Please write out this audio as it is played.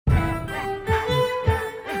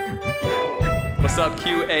What's up,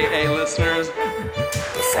 QAA listeners?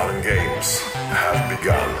 The fun games have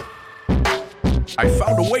begun. I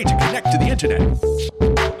found a way to connect to the internet.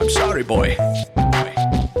 I'm sorry, boy.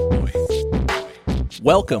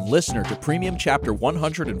 Welcome, listener, to Premium Chapter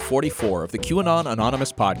 144 of the QAnon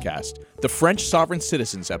Anonymous podcast, the French Sovereign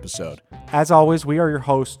Citizens episode. As always, we are your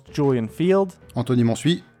hosts, Julian Field, Anthony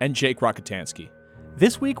Monsuy, and Jake Rockatansky.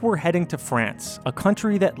 This week we're heading to France, a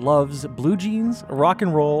country that loves blue jeans, rock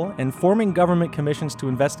and roll, and forming government commissions to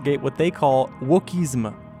investigate what they call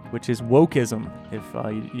wokisme, which is wokeism, if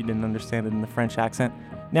you didn't understand it in the French accent.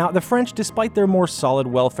 Now, the French, despite their more solid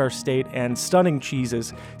welfare state and stunning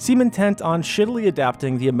cheeses, seem intent on shittily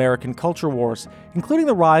adapting the American culture wars, including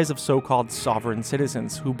the rise of so-called sovereign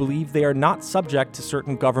citizens who believe they are not subject to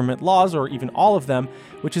certain government laws, or even all of them,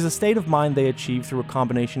 which is a state of mind they achieve through a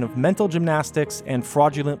combination of mental gymnastics and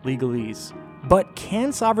fraudulent legalese. But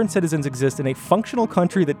can sovereign citizens exist in a functional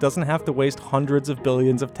country that doesn't have to waste hundreds of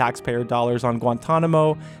billions of taxpayer dollars on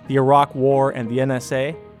Guantanamo, the Iraq War, and the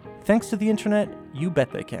NSA? Thanks to the internet, you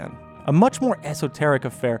bet they can. A much more esoteric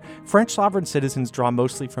affair, French sovereign citizens draw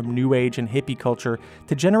mostly from New Age and hippie culture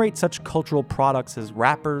to generate such cultural products as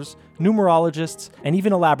rappers, numerologists, and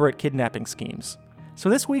even elaborate kidnapping schemes. So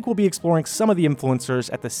this week we'll be exploring some of the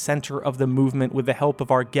influencers at the center of the movement with the help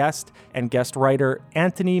of our guest and guest writer,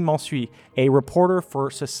 Anthony Monsuy, a reporter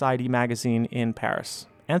for Society magazine in Paris.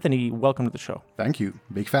 Anthony, welcome to the show. Thank you.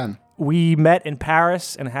 Big fan. We met in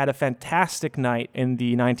Paris and had a fantastic night in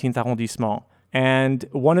the 19th arrondissement. And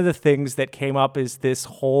one of the things that came up is this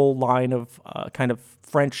whole line of kind of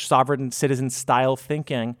French sovereign citizen style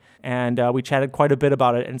thinking. And we chatted quite a bit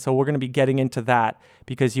about it. And so we're going to be getting into that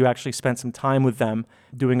because you actually spent some time with them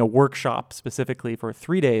doing a workshop specifically for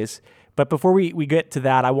 3 days. But before we get to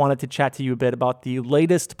that, I wanted to chat to you a bit about the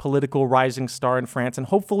latest political rising star in France. And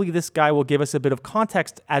hopefully this guy will give us a bit of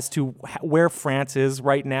context as to where France is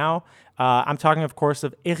right now. I'm talking, of course,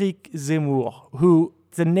 of Éric Zemmour, who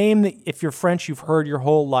it's a name that if you're French, you've heard your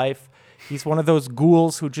whole life. He's one of those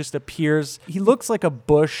ghouls who just appears. He looks like a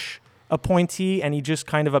Bush appointee, and he just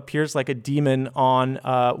kind of appears like a demon on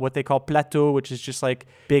what they call plateau, which is just like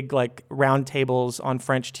big like round tables on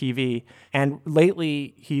French TV. And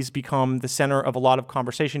lately, he's become the center of a lot of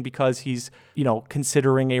conversation because he's,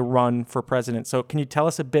 considering a run for president. So can you tell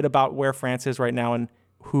us a bit about where France is right now and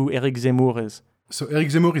who Éric Zemmour is? So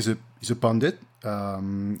Éric Zemmour is a pundit.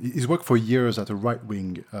 He's worked for years at a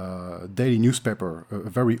right-wing daily newspaper, a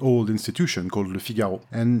very old institution called Le Figaro.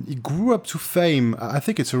 And he grew up to fame, I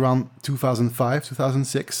think it's around 2005,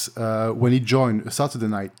 2006, when he joined a Saturday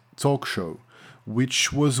night talk show,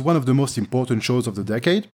 which was one of the most important shows of the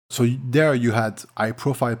decade. So there you had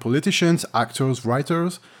high-profile politicians, actors,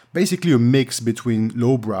 writers, basically a mix between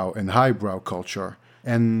lowbrow and highbrow culture.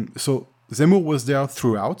 And so Zemmour was there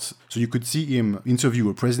throughout, so you could see him interview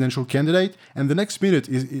a presidential candidate, and the next minute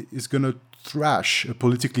is going to thrash a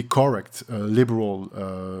politically correct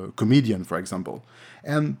liberal comedian, for example.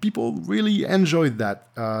 And people really enjoyed that.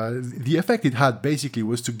 The effect it had basically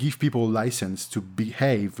was to give people license to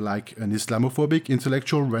behave like an Islamophobic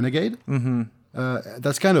intellectual renegade. Mm-hmm.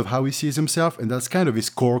 That's kind of how he sees himself, and that's kind of his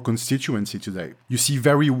core constituency today. You see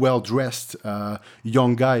very well-dressed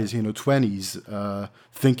young guys in their 20s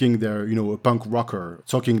thinking they're, a punk rocker,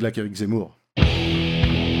 talking like Éric Zemmour.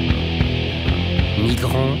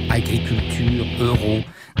 Migrants, agriculture, euro,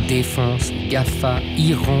 défense, GAFA,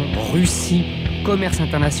 Iran, Russie, commerce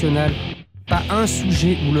international. Pas un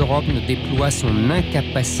sujet où l'Europe ne déploie son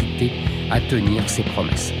incapacité à tenir ses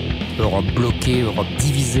promesses. Europe bloquée, Europe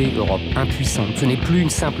divisée, Europe impuissante. Ce n'est plus une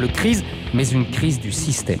simple crise, mais une crise du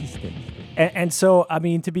système. And so, I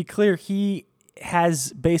mean, to be clear, he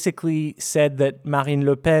has basically said that Marine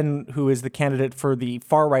Le Pen, who is the candidate for the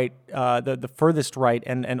far right, the furthest right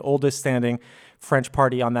and oldest standing French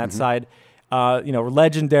party on that side,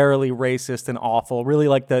 legendarily racist and awful, really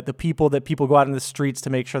like the people that people go out in the streets to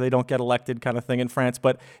make sure they don't get elected kind of thing in France.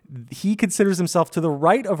 But he considers himself to the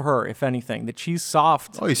right of her, if anything, that she's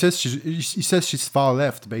soft. Oh, he says she's far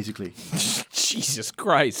left, basically. Jesus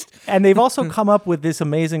Christ. And they've also come up with this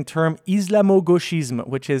amazing term, Islamo-gauchisme,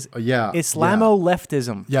 which is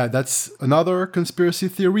Islamo-leftism. Yeah, that's another conspiracy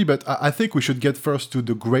theory, but I think we should get first to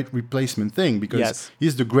the Great Replacement thing, because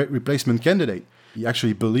he's the Great Replacement candidate. He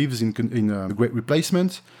actually believes in the Great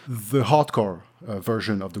Replacement, the hardcore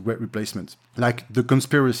version of the Great Replacement, like the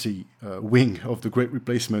conspiracy wing of the Great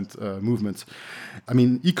Replacement movement. I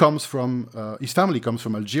mean, he comes from, his family comes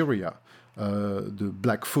from Algeria, the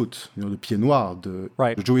Blackfoot, the Pieds Noirs,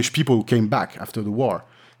 the Jewish people who came back after the war.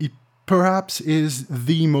 He perhaps is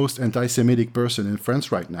the most anti-Semitic person in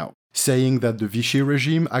France right now, saying that the Vichy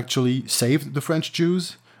regime actually saved the French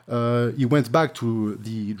Jews, he went back to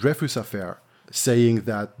the Dreyfus affair, saying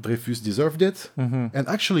that Dreyfus deserved it. And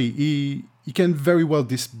actually, he can very well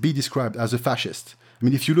be described as a fascist. I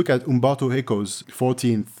mean, if you look at Umberto Eco's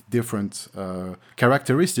 14th different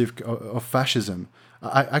characteristic of fascism,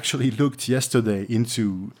 I actually looked yesterday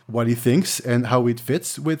into what he thinks and how it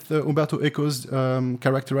fits with Umberto Eco's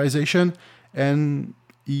characterization, and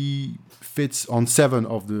he fits on 7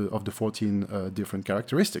 of the 14 different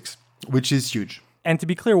characteristics, which is huge. And to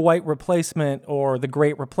be clear, white replacement or the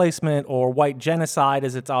Great Replacement or white genocide,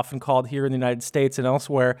 as it's often called here in the United States and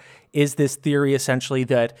elsewhere, is this theory essentially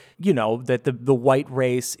that, that the white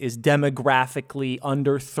race is demographically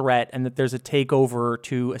under threat and that there's a takeover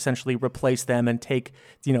to essentially replace them and take,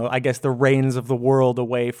 I guess the reins of the world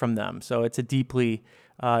away from them. So it's a deeply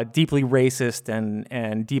racist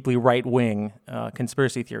and deeply right-wing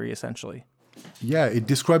conspiracy theory, essentially. Yeah, it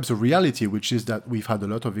describes a reality, which is that we've had a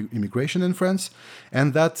lot of immigration in France,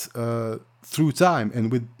 and that through time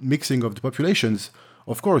and with mixing of the populations,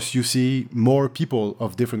 of course, you see more people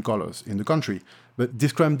of different colors in the country. But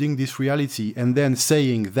describing this reality and then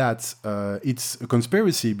saying that it's a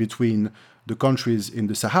conspiracy between the countries in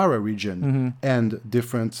the Sahara region and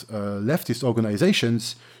different leftist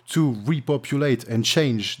organizations to repopulate and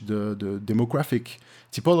change the demographic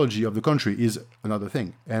typology of the country is another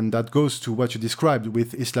thing. And that goes to what you described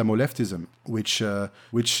with Islamo-leftism, which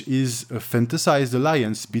is a fantasized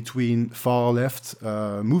alliance between far-left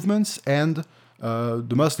movements and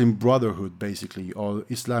the Muslim Brotherhood, basically, or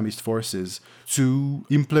Islamist forces, to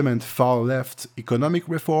implement far-left economic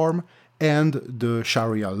reform and the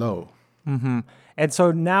Sharia law. Mm-hmm. And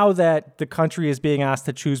so now that the country is being asked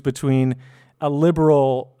to choose between a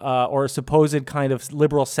liberal or a supposed kind of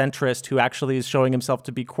liberal centrist who actually is showing himself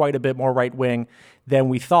to be quite a bit more right-wing than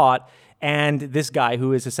we thought, and this guy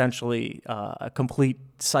who is essentially a complete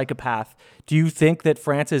psychopath, do you think that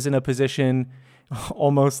France is in a position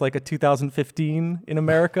almost like a 2015 in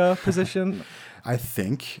America position? I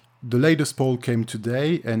think the latest poll came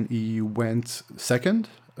today and he went second.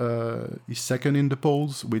 He's second in the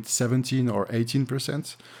polls with 17 or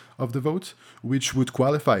 18% of the vote, which would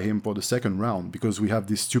qualify him for the second round, because we have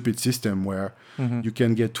this stupid system where you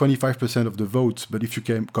can get 25% of the vote, but if you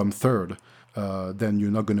can come third, then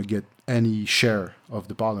you're not going to get any share of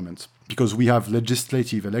the parliament, because we have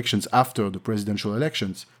legislative elections after the presidential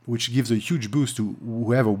elections, which gives a huge boost to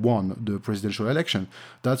whoever won the presidential election.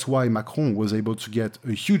 That's why Macron was able to get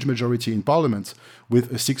a huge majority in parliament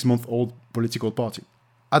with a 6-month-old political party.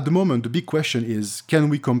 At the moment, the big question is, can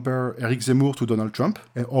we compare Eric Zemmour to Donald Trump?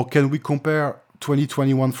 Or can we compare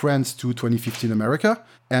 2021 France to 2015 America?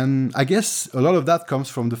 And I guess a lot of that comes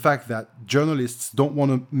from the fact that journalists don't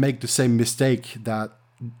want to make the same mistake that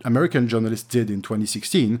American journalists did in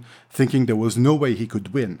 2016, thinking there was no way he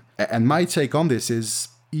could win. And my take on this is,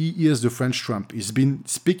 he is the French Trump. He's been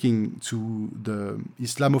speaking to the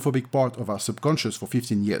Islamophobic part of our subconscious for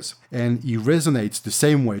 15 years. And he resonates the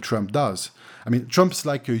same way Trump does. I mean, Trump's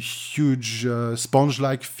like a huge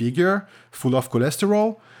sponge-like figure full of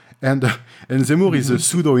cholesterol. And Zemmour is a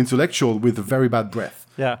pseudo-intellectual with a very bad breath.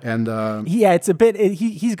 Yeah. And it's a bit,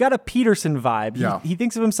 he's got a Peterson vibe. He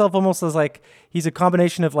thinks of himself almost as like, he's a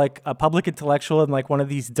combination of like a public intellectual and like one of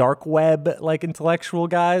these dark web like intellectual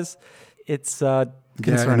guys. It's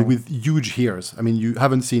concerning. And with huge ears. I mean, you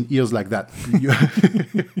haven't seen ears like that.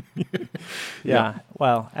 Yeah.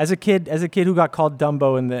 Well, as a kid who got called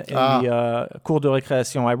Dumbo in the cour de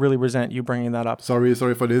récréation, I really resent you bringing that up. Sorry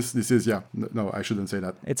for this. This is, no, I shouldn't say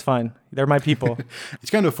that. It's fine. They're my people.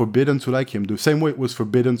 It's kind of forbidden to like him, the same way it was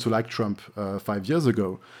forbidden to like Trump 5 years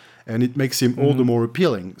ago. And it makes him all the more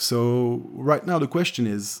appealing. So right now the question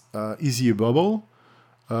is he a bubble?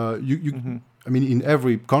 I mean, in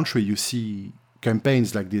every country you see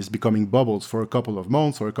campaigns like this becoming bubbles for a couple of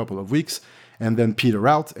months or a couple of weeks and then peter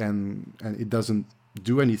out and it doesn't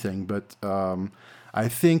do anything. But I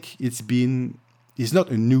think he's not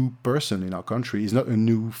a new person in our country. He's not a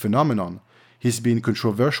new phenomenon. He's been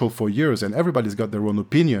controversial for years and everybody's got their own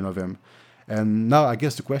opinion of him. And now I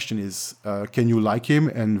guess the question is, can you like him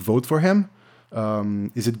and vote for him?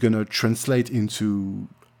 Is it going to translate into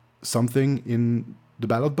something in the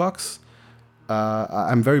ballot box?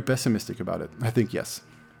 I'm very pessimistic about it. I think yes.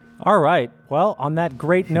 All right. Well, on that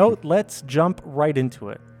great note, let's jump right into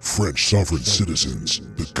it. French sovereign citizens,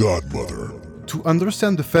 the godmother. To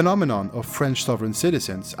understand the phenomenon of French sovereign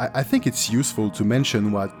citizens, I think it's useful to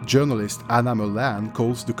mention what journalist Anna Merlan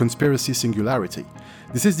calls the conspiracy singularity.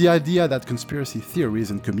 This is the idea that conspiracy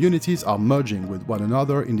theories and communities are merging with one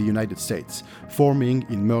another in the United States, forming,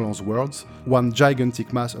 in Merlan's words, one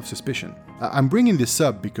gigantic mass of suspicion. I'm bringing this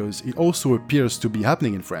up because it also appears to be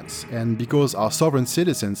happening in France, and because our sovereign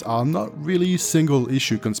citizens are not really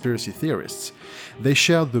single-issue conspiracy theorists. They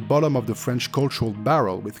share the bottom of the French cultural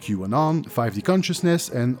barrel with QAnon, 5D consciousness,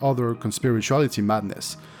 and other conspirituality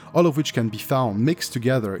madness, all of which can be found mixed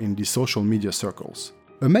together in these social media circles.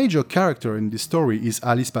 A major character in this story is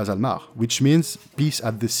Alice Paz-Almar, which means peace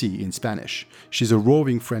at the sea in Spanish. She's a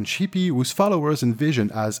roving French hippie whose followers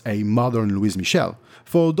envision as a modern Louise Michel.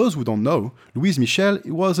 For those who don't know, Louise Michel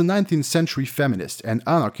was a 19th century feminist and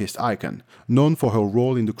anarchist icon, known for her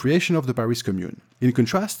role in the creation of the Paris Commune. In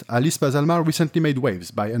contrast, Alice Paz-Almar recently made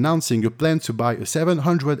waves by announcing a plan to buy a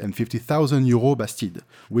 750,000 euro Bastide,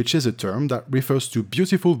 which is a term that refers to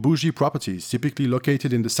beautiful bougie properties typically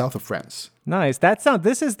located in the south of France. Nice.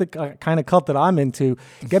 This is the kind of cult that I'm into.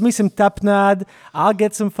 Get me some tapenade, I'll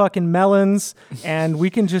get some fucking melons, and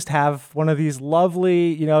we can just have one of these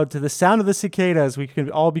lovely, to the sound of the cicadas, we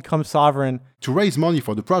can all become sovereign. To raise money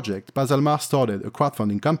for the project, Paz-Almar started a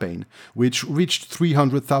crowdfunding campaign, which reached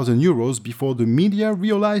 300,000 euros before the media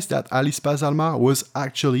realized that Alice Paz-Almar was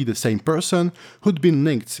actually the same person who'd been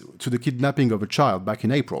linked to the kidnapping of a child back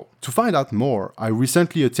in April. To find out more, I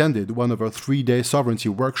recently attended one of her 3-day sovereignty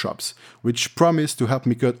workshops, which promised to help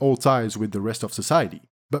me cut all ties with the rest of society.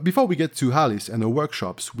 But before we get to Alice and her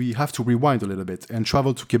workshops, we have to rewind a little bit and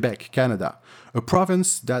travel to Quebec, Canada, a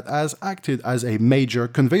province that has acted as a major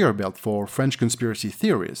conveyor belt for French conspiracy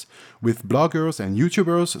theories, with bloggers and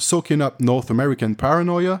YouTubers soaking up North American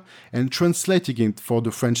paranoia and translating it for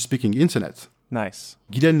the French-speaking internet. Nice.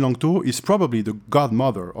 Guylaine Langto is probably the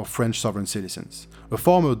godmother of French sovereign citizens. A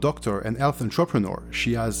former doctor and health entrepreneur,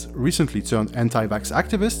 she has recently turned anti-vax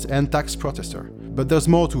activist and tax protester. But there's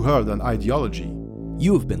more to her than ideology.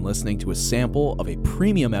 You have been listening to a sample of a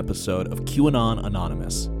premium episode of QAnon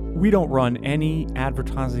Anonymous. We don't run any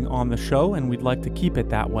advertising on the show, and we'd like to keep it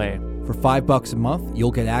that way. For $5 a month, you'll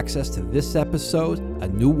get access to this episode, a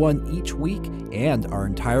new one each week, and our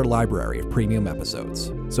entire library of premium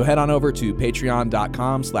episodes. So head on over to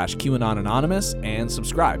patreon.com/QAnon Anonymous and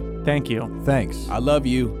subscribe. Thank you. Thanks. I love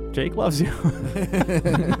you. Jake loves you.